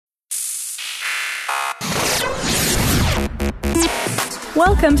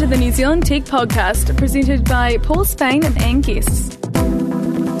Welcome to the New Zealand Tech Podcast, presented by Paul Spain and Anne Guest.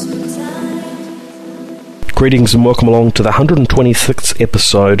 Greetings and welcome along to the 126th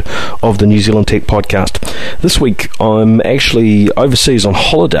episode of the New Zealand Tech Podcast. This week I'm actually overseas on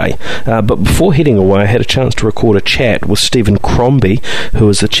holiday, but before heading away I had a chance to record a chat with Stephen Crombie, who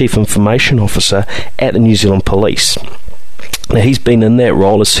is the Chief Information Officer at the New Zealand Police. Now, he's been in that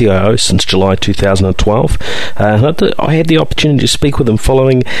role as CIO since July 2012. I had the opportunity to speak with him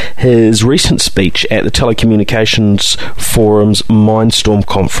following his recent speech at the Telecommunications Forum's Mindstorm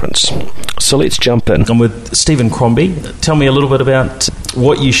conference. So let's jump in. I'm with Stephen Crombie. Tell me a little bit about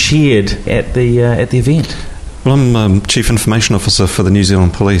what you shared at the event. Well, I'm Chief Information Officer for the New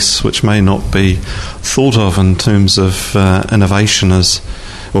Zealand Police, which may not be thought of in terms of innovation as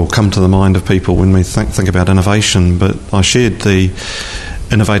or come to the mind of people when we think about innovation, but I shared the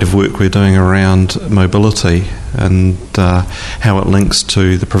innovative work we're doing around mobility and how it links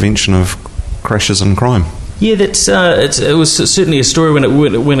to the prevention of crashes and crime. Yeah, it was certainly a story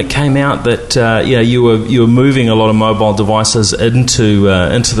when it came out that you were moving a lot of mobile devices into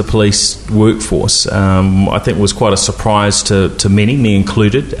the police workforce. I think it was quite a surprise to many, me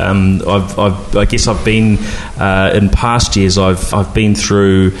included. I guess I've been in past years. I've been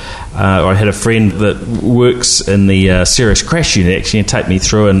through. I had a friend that works in the serious crash unit actually take me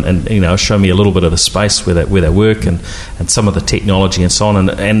through and show me a little bit of the space where they work and some of the technology and so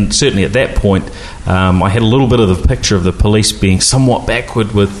on. And certainly at that point, I had a little bit of the picture of the police being somewhat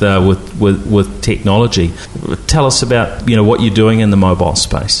backward with technology. Tell us about what you're doing in the mobile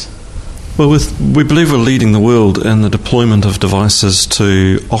space. Well, we believe we're leading the world in the deployment of devices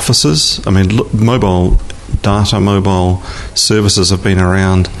to officers. I mean, mobile services have been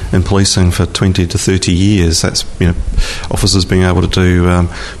around in policing for 20 to 30 years. That's officers being able to do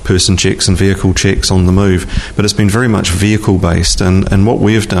person checks and vehicle checks on the move, but it's been very much vehicle based. And what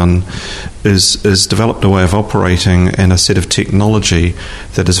we've done is developed a way of operating and a set of technology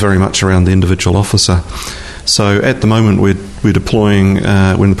that is very much around the individual officer. So at the moment we're deploying,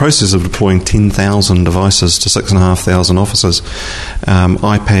 we're in the process of deploying 10,000 devices to 6,500 officers,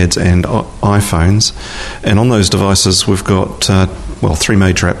 iPads and iPhones, and on those devices we've got three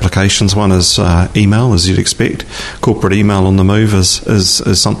major applications. One is email, as you'd expect. Corporate email on the move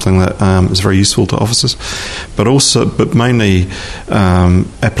is something that is very useful to officers, but mainly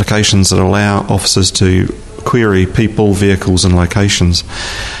applications that allow officers to query people, vehicles and locations.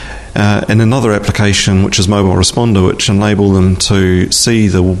 And another application, which is Mobile Responder, which enable them to see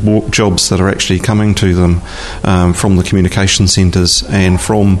the jobs that are actually coming to them from the communication centres and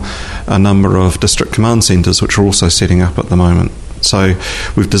from a number of district command centres, which are also setting up at the moment. So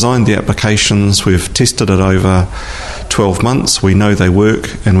we've designed the applications, we've tested it over 12 months, we know they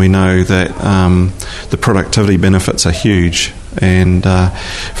work, and we know that the productivity benefits are huge. And,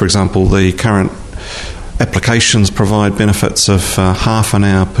 for example, the current applications provide benefits of half an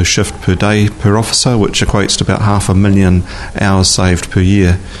hour per shift per day per officer, which equates to about 500,000 hours saved per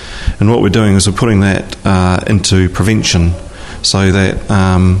year. And what we're doing is we're putting that into prevention, so that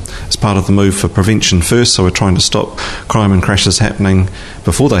as part of the move for prevention first, so we're trying to stop crime and crashes happening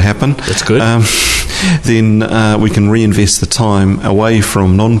before they happen. That's good. Then we can reinvest the time away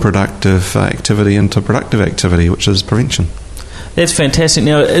from non-productive activity into productive activity, which is prevention. That's fantastic.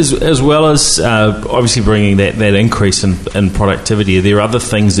 Now, as well as obviously bringing that increase in productivity, are there other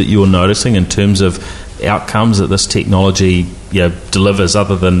things that you're noticing in terms of outcomes that this technology delivers,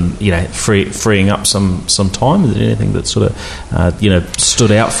 other than freeing up some time? Is there anything that sort of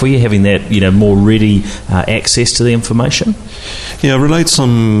stood out for you, having that more ready access to the information? Yeah, I relayed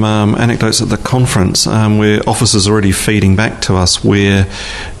some anecdotes at the conference where officers are already feeding back to us where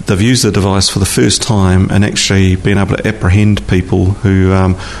they've used the device for the first time and actually been able to apprehend people who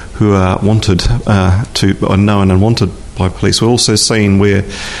are wanted are known and wanted by police. We're also seeing where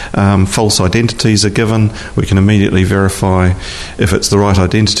false identities are given. We can immediately verify if it's the right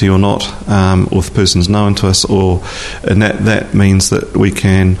identity or not, or if the person's known to us, and that means that we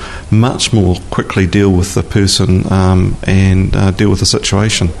can much more quickly deal with the person and deal with the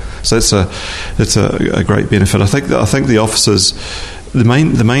situation. So it's a great benefit. I think the officers. The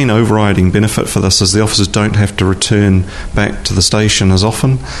main overriding benefit for this is the officers don't have to return back to the station as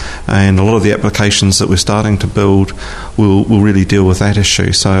often, and a lot of the applications that we're starting to build will really deal with that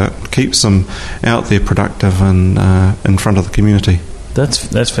issue. So it keeps them out there productive and in front of the community.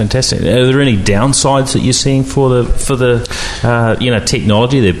 That's fantastic. Are there any downsides that you're seeing for the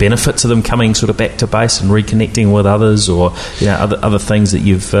technology? Are there benefits of them coming sort of back to base and reconnecting with others, or other things that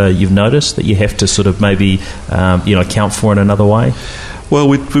you've noticed that you have to sort of maybe account for in another way? Well,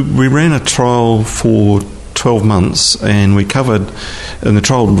 we ran a trial for 12 months, and we covered, and the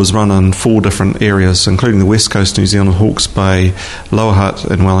trial was run in 4 different areas, including the West Coast, New Zealand, Hawke's Bay, Lower Hutt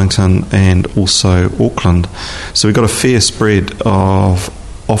in Wellington, and also Auckland. So we got a fair spread of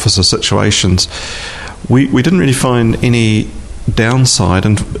officer situations. We didn't really find any downside,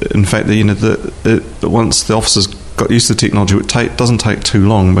 and in fact, once the officers got used to the technology, it doesn't take too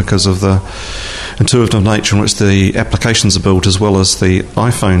long because of the intuitive nature in which the applications are built, as well as the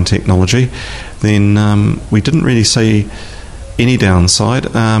iPhone technology. Then we didn't really see any downside.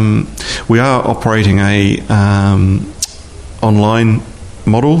 We are operating a online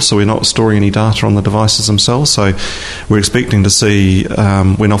model, so we're not storing any data on the devices themselves. So we're expecting to see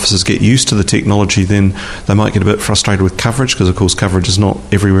when officers get used to the technology, then they might get a bit frustrated with coverage, because of course coverage is not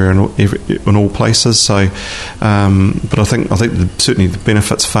everywhere in all places. So, but I think certainly the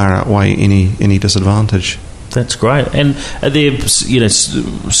benefits far outweigh any disadvantage. That's great. And are there,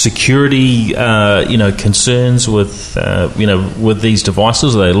 security, concerns with, with these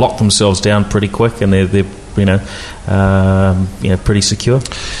devices? They lock themselves down pretty quick, and they're pretty secure?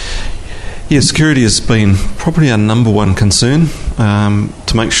 Yeah, security has been probably our number one concern,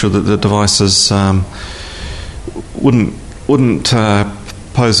 to make sure that the devices wouldn't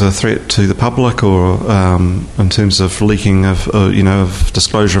pose a threat to the public, or in terms of leaking of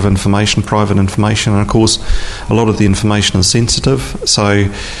disclosure of information, private information. And of course, a lot of the information is sensitive. So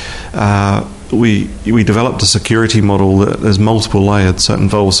we developed a security model that is multiple layered. So it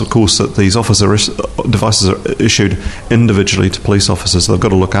involves, of course, that these devices are issued individually to police officers. They've got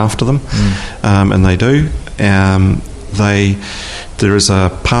to look after them, and they do. There is a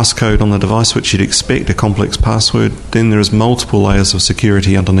passcode on the device, which you'd expect, a complex password. Then there is multiple layers of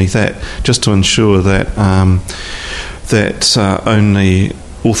security underneath that, just to ensure that only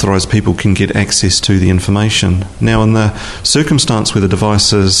authorised people can get access to the information. Now, in the circumstance where the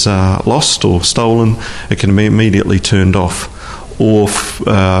device is lost or stolen, it can be immediately turned off. Or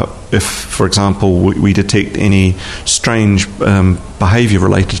if, for example, we detect any strange behaviour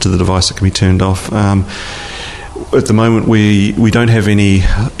related to the device, it can be turned off. At the moment, we don't have any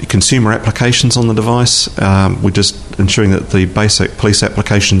consumer applications on the device. We're just ensuring that the basic police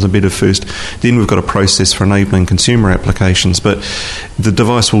applications are embedded first. Then we've got a process for enabling consumer applications. But the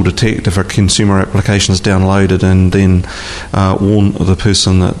device will detect if a consumer application is downloaded, and then warn the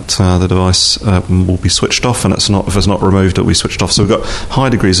person that the device will be switched off, and if it's not removed, it will be switched off. So we've got high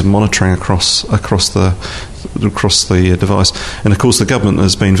degrees of monitoring across the device. And of course, the government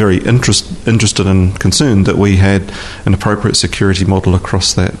has been very interested and concerned that we had an appropriate security model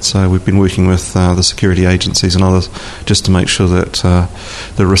across that. So we've been working with the security agencies and others just to make sure that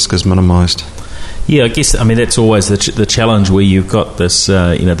the risk is minimised. Yeah, I guess, that's always the challenge, where you've got this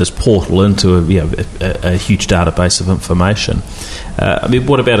this portal into a huge database of information.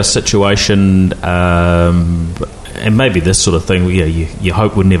 What about a situation, and maybe this sort of thing, you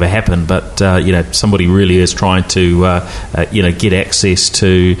hope would never happen, but somebody really is trying to get access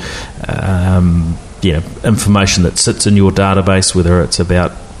to information that sits in your database, whether it's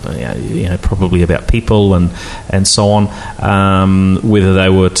about probably about people and so on, whether they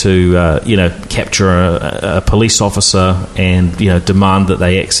were to capture a police officer and demand that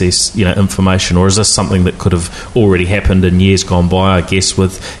they access information, or is this something that could have already happened in years gone by, I guess,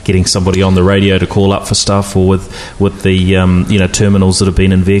 with getting somebody on the radio to call up for stuff, or with the terminals that have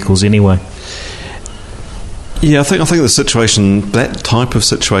been in vehicles anyway? Yeah, I think the situation, that type of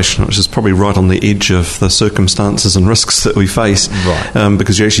situation, which is probably right on the edge of the circumstances and risks that we face, right.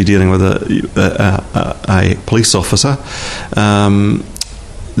 Because you're actually dealing with a police officer. But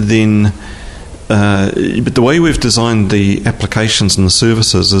the way we've designed the applications and the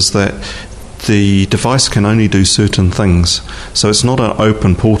services is that the device can only do certain things. So it's not an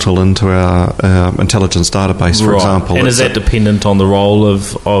open portal into our intelligence database, for example. And is that dependent on the role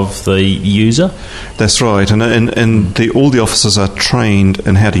of the user? That's right. And all the officers are trained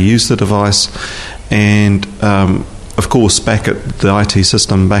in how to use the device, and of course, back at the IT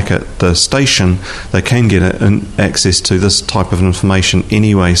system, back at the station, they can get access to this type of information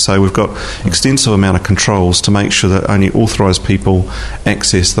anyway. So we've got extensive amount of controls to make sure that only authorised people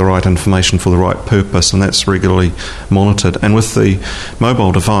access the right information for the right purpose, and that's regularly monitored. And with the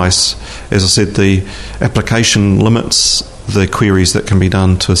mobile device, as I said, the application limits the queries that can be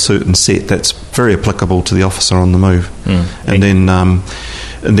done to a certain set. That's very applicable to the officer on the move.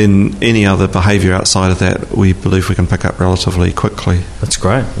 And then any other behaviour outside of that, we believe we can pick up relatively quickly. That's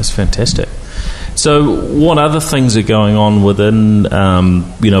great. That's fantastic. So, what other things are going on within,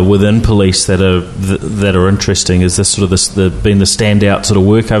 within police that are interesting? Is this been the standout sort of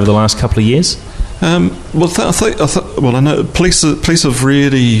work over the last couple of years? I know police have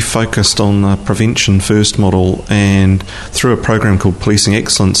really focused on the prevention first model, and through a program called Policing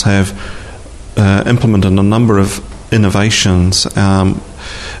Excellence have implemented a number of innovations,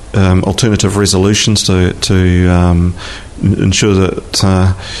 alternative resolutions to ensure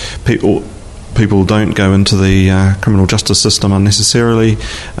that people don't go into the criminal justice system unnecessarily.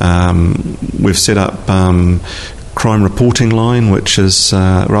 We've set up crime reporting line, which is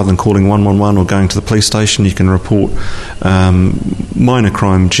rather than calling 111 or going to the police station, you can report minor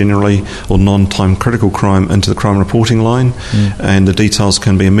crime generally or non-time critical crime into the crime reporting line, and the details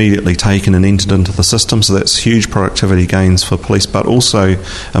can be immediately taken and entered into the system. So that's huge productivity gains for police, but also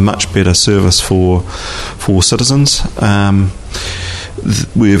a much better service for citizens.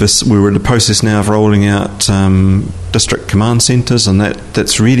 We're in the process now of rolling out district command centres, and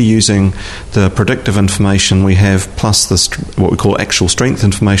that's really using the predictive information we have plus what we call actual strength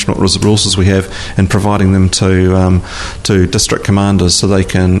information, what resources we have, and providing them to district commanders so they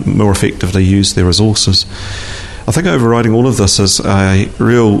can more effectively use their resources. I think overriding all of this is a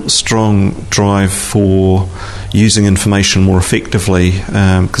real strong drive for using information more effectively,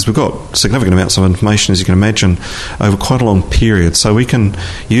 because we've got significant amounts of information, as you can imagine, over quite a long period. So we can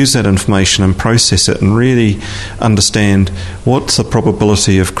use that information and process it and really understand what's the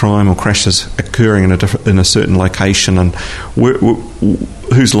probability of crime or crashes occurring in a certain location, and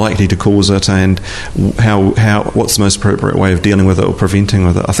who's likely to cause it, and what's the most appropriate way of dealing with it or preventing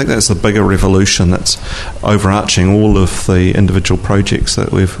with it. I think that's the bigger revolution that's overarching all of the individual projects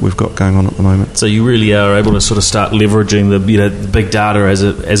that we've got going on at the moment. So you really are able to sort of start leveraging the big data as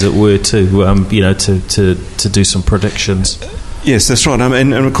it were to do some predictions. Yes, that's right,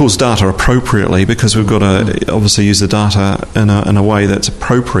 and of course data appropriately, because we've got to obviously use the data in a way that's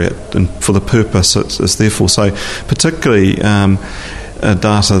appropriate and for the purpose it's there for. So particularly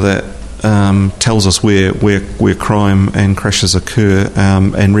data that tells us where crime and crashes occur,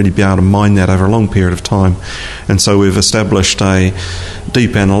 and really be able to mine that over a long period of time. And so we've established a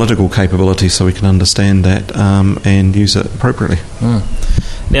deep analytical capability so we can understand that and use it appropriately.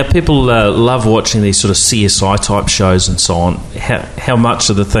 Now, people love watching these sort of CSI type shows and so on. How much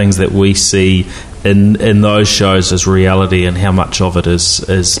of the things that we see in those shows is reality, and how much of it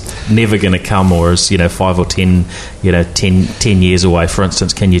is never going to come, or is 5 or 10 years away? For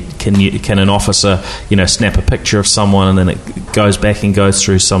instance, can an officer snap a picture of someone and then it goes back and goes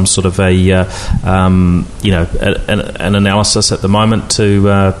through some sort of an analysis at the moment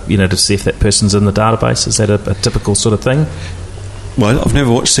to see if that person's in the database? Is that a typical sort of thing? Well, I've never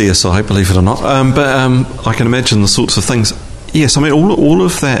watched CSI, believe it or not, but I can imagine the sorts of things. Yes, I mean, all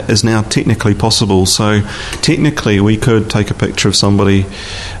of that is now technically possible. So technically we could take a picture of somebody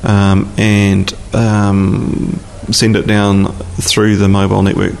and send it down through the mobile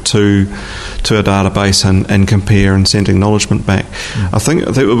network to a database and compare and send acknowledgement back. I think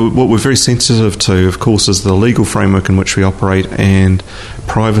that what we're very sensitive to, of course, is the legal framework in which we operate and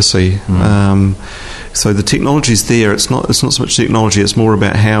privacy. So the technology is there. It's not so much technology. It's more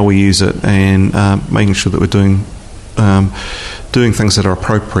about how we use it and making sure that we're doing things that are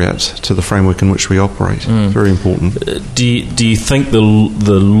appropriate to the framework in which we operate. Very important. Do you think the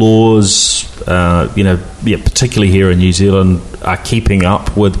laws, particularly here in New Zealand, are keeping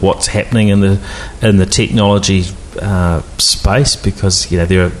up with what's happening in the technology space? Because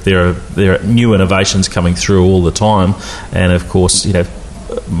there are new innovations coming through all the time, and of course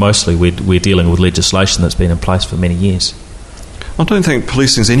mostly we're dealing with legislation that's been in place for many years. I don't think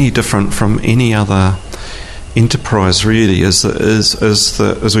policing is any different from any other enterprise, really. As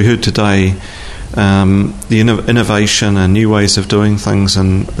we heard today, the innovation and new ways of doing things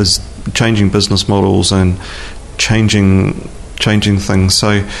and is changing business models and changing things. So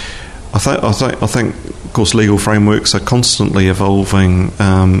I think of course legal frameworks are constantly evolving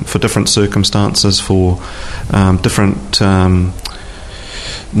for different circumstances, for different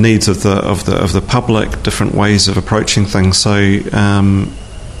needs of the public, different ways of approaching things. So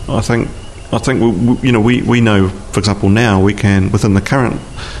I think we know, for example, now we can, within the current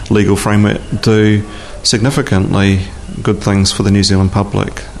legal framework, do significantly good things for the New Zealand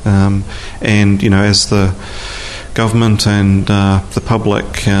public. And as the government and the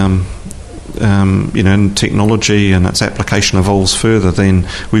public, and technology and its application evolves further, then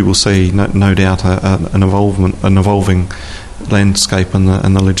we will see no doubt an evolving landscape in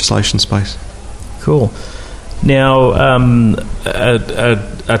the legislation space. Cool. Now,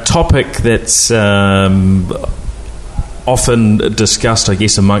 a topic that's often discussed, I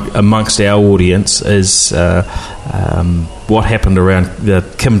guess, amongst our audience is what happened around the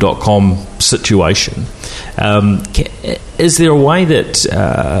Kim.com situation. Is there a way that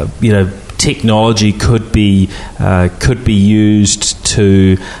technology could be used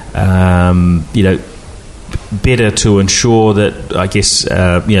to better to ensure that, I guess,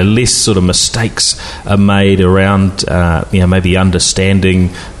 less sort of mistakes are made around, maybe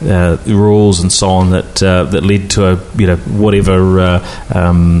understanding rules and so on that led to whatever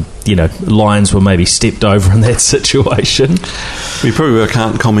lines were maybe stepped over in that situation. We probably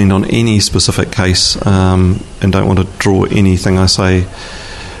can't comment on any specific case, and don't want to draw anything I say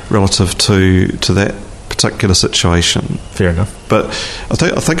relative to that particular situation. Fair enough. But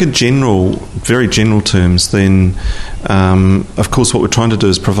I think in general, very general terms, then of course what we're trying to do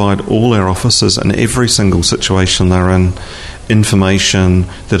is provide all our officers in every single situation they're in information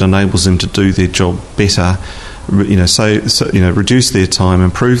that enables them to do their job better, reduce their time,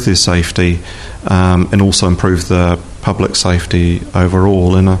 improve their safety, and also improve the public safety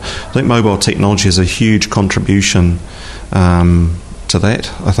overall. And I think mobile technology is a huge contribution to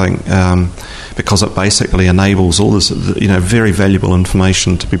that, I think, because it basically enables all this, very valuable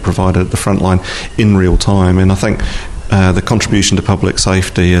information to be provided at the front line in real time. And I think the contribution to public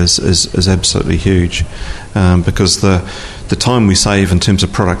safety is absolutely huge, because the time we save in terms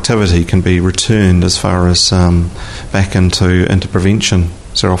of productivity can be returned as far as back into prevention.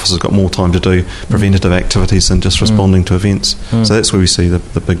 So our officers got more time to do preventative activities than just responding to events. So that's where we see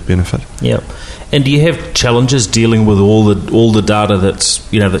the big benefit. Yeah. And do you have challenges dealing with all the data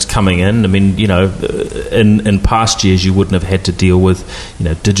that's coming in? I mean, in past years you wouldn't have had to deal with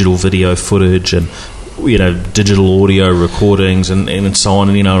digital video footage and digital audio recordings and so on.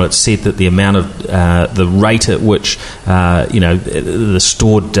 And it's said that the amount of the rate at which the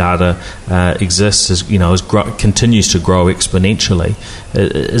stored data exists continues to grow exponentially.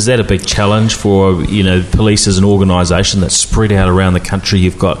 Is that a big challenge for police as an organisation that's spread out around the country?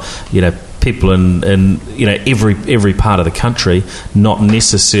 You've got people in every part of the country, not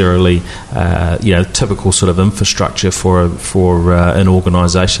necessarily typical sort of infrastructure for an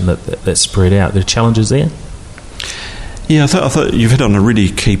organisation that's spread out. There are challenges there. Yeah, I thought you've hit on a really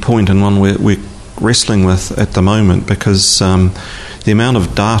key point, and one we're wrestling with at the moment, because the amount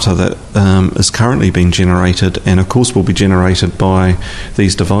of data that is currently being generated, and of course will be generated by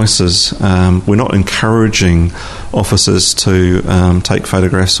these devices, we're not encouraging officers to take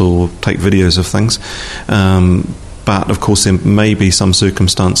photographs or take videos of things. But of course there may be some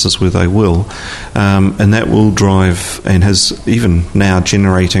circumstances where they will, and that will drive, and has even now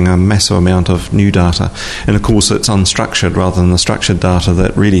generating a massive amount of new data. And of course it's unstructured rather than the structured data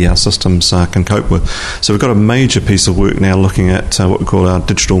that really our systems can cope with. So we've got a major piece of work now looking at what we call our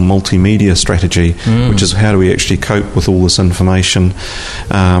digital multimedia strategy, which is how do we actually cope with all this information,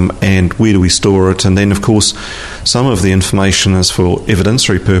 and where do we store it. And then of course some of the information is for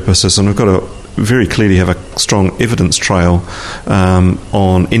evidentiary purposes, and we've got to very clearly have a strong evidence trail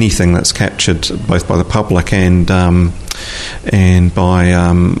on anything that's captured, both by the public and by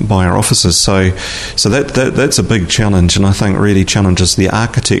our officers. So that's a big challenge, and I think really challenges the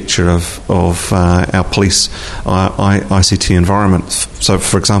architecture of our police ICT environment. So,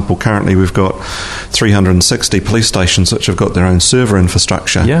 for example, currently we've got 360 police stations which have got their own server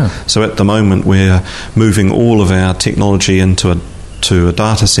infrastructure. Yeah. So at the moment we're moving all of our technology into a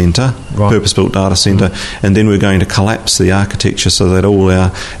data centre, purpose-built data centre, and then we're going to collapse the architecture so that all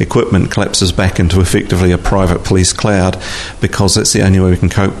our equipment collapses back into effectively a private police cloud, because that's the only way we can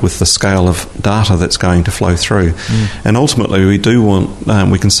cope with the scale of data that's going to flow through. And ultimately we do want,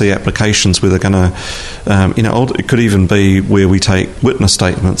 we can see applications where they're going to, it could even be where we take witness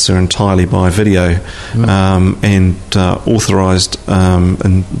statements, they're entirely by video, and authorised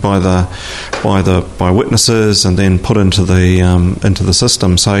and by witnesses, and then put into the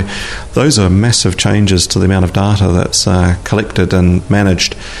system. So those are massive changes to the amount of data that's collected and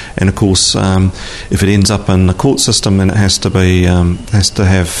managed. And of course, if it ends up in the court system, then it has to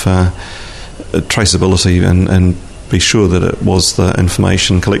have traceability and be sure that it was the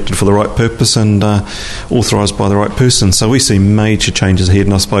information collected for the right purpose and authorised by the right person. So we see major changes ahead,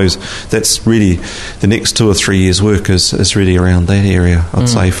 and I suppose that's really the next 2 or 3 years' work is really around that area, I'd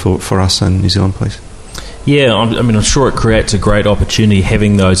say, for us in New Zealand Police. Yeah, I'm sure it creates a great opportunity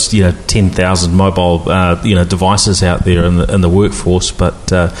having those 10,000 mobile devices out there in the workforce,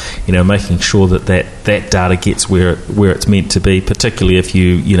 but making sure that data gets where it's meant to be, particularly if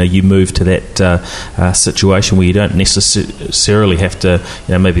you move to that situation where you don't necessarily have to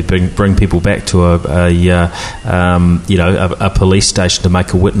maybe bring people back to a police station to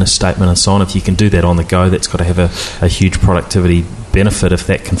make a witness statement and so on. If you can do that on the go, that's got to have a huge productivity benefit if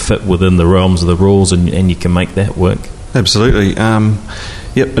that can fit within the realms of the rules and you can make that work. Absolutely. And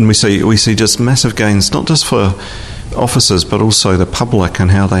we see just massive gains, not just for officers, but also the public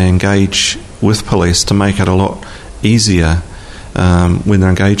and how they engage with police to make it a lot easier when they're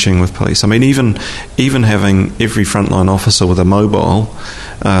engaging with police. I mean, even having every frontline officer with a mobile,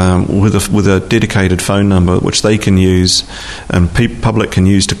 with a dedicated phone number which they can use and public can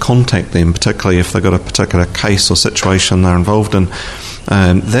use to contact them, particularly if they've got a particular case or situation they're involved in.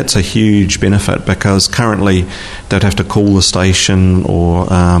 That's a huge benefit, because currently they'd have to call the station or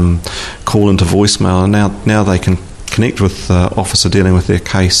call into voicemail, and now they can connect with the officer dealing with their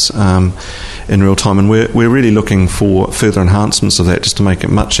case in real time, and we're really looking for further enhancements of that, just to make it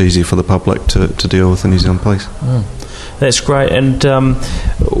much easier for the public to deal with the New Zealand Police. That's great. And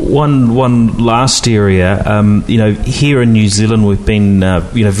one last area, here in New Zealand, we've been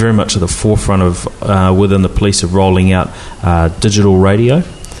very much at the forefront of within the police of rolling out digital radio.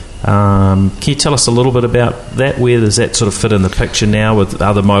 Can you tell us a little bit about that? Where does that sort of fit in the picture now with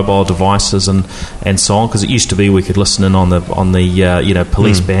other mobile devices and so on? Because it used to be we could listen in on the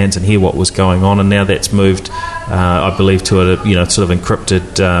police bands and hear what was going on, and now that's moved, I believe, to sort of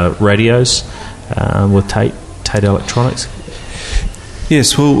encrypted radios with Tate Electronics.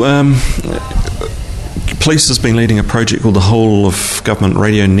 Yes, well, police has been leading a project called the Whole of Government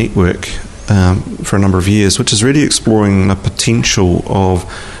Radio Network for a number of years, which is really exploring the potential of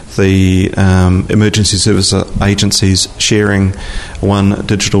the emergency service agencies sharing one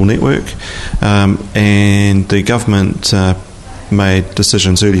digital network, and the government made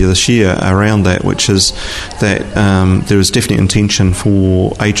decisions earlier this year around that, which is that there is definite intention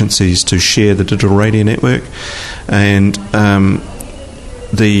for agencies to share the digital radio network, and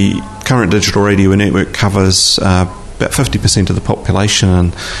the current digital radio network covers about 50% of the population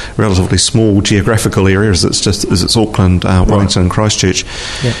in relatively small geographical areas. It's Auckland, Wellington and Christchurch,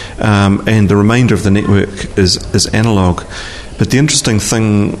 and the remainder of the network is analogue. But the interesting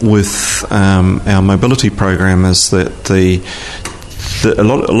thing with our mobility program is that a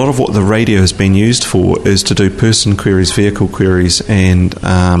lot of what the radio has been used for is to do person queries, vehicle queries, and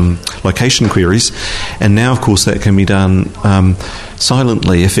location queries. And now, of course, that can be done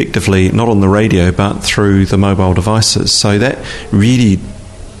silently, effectively, not on the radio, but through the mobile devices. So that really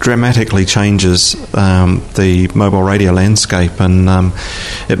dramatically changes the mobile radio landscape, and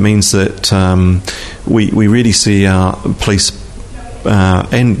it means that we really see our police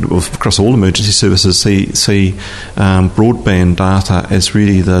and across all emergency services see broadband data as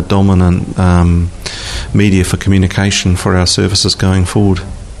really the dominant media for communication for our services going forward.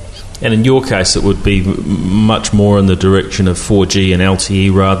 And in your case, it would be much more in the direction of 4G and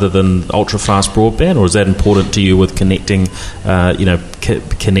LTE rather than ultra-fast broadband, or is that important to you with connecting,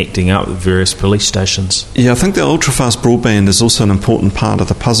 connecting up with various police stations? Yeah, I think the ultra-fast broadband is also an important part of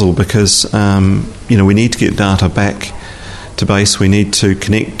the puzzle, because we need to get data back to base. We need to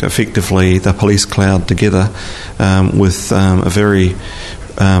connect effectively the police cloud together with a very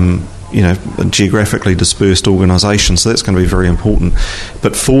geographically dispersed organisation, so that's going to be very important.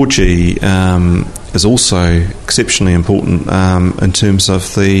 But 4G is also exceptionally important in terms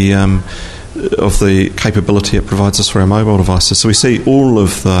of the capability it provides us for our mobile devices. So we see all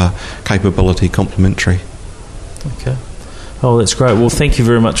of the capability complementary. Okay. Oh, that's great. Well, thank you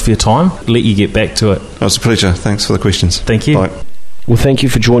very much for your time. Let you get back to it. It was a pleasure. Thanks for the questions. Thank you. Bye. Well, thank you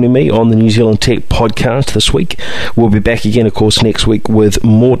for joining me on the New Zealand Tech podcast this week. We'll be back again, of course, next week with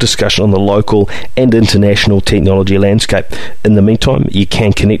more discussion on the local and international technology landscape. In the meantime, you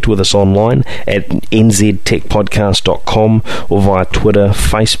can connect with us online at nztechpodcast.com or via Twitter,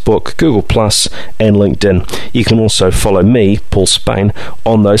 Facebook, Google Plus and LinkedIn. You can also follow me, Paul Spain,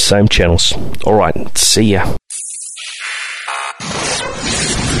 on those same channels. All right, see ya.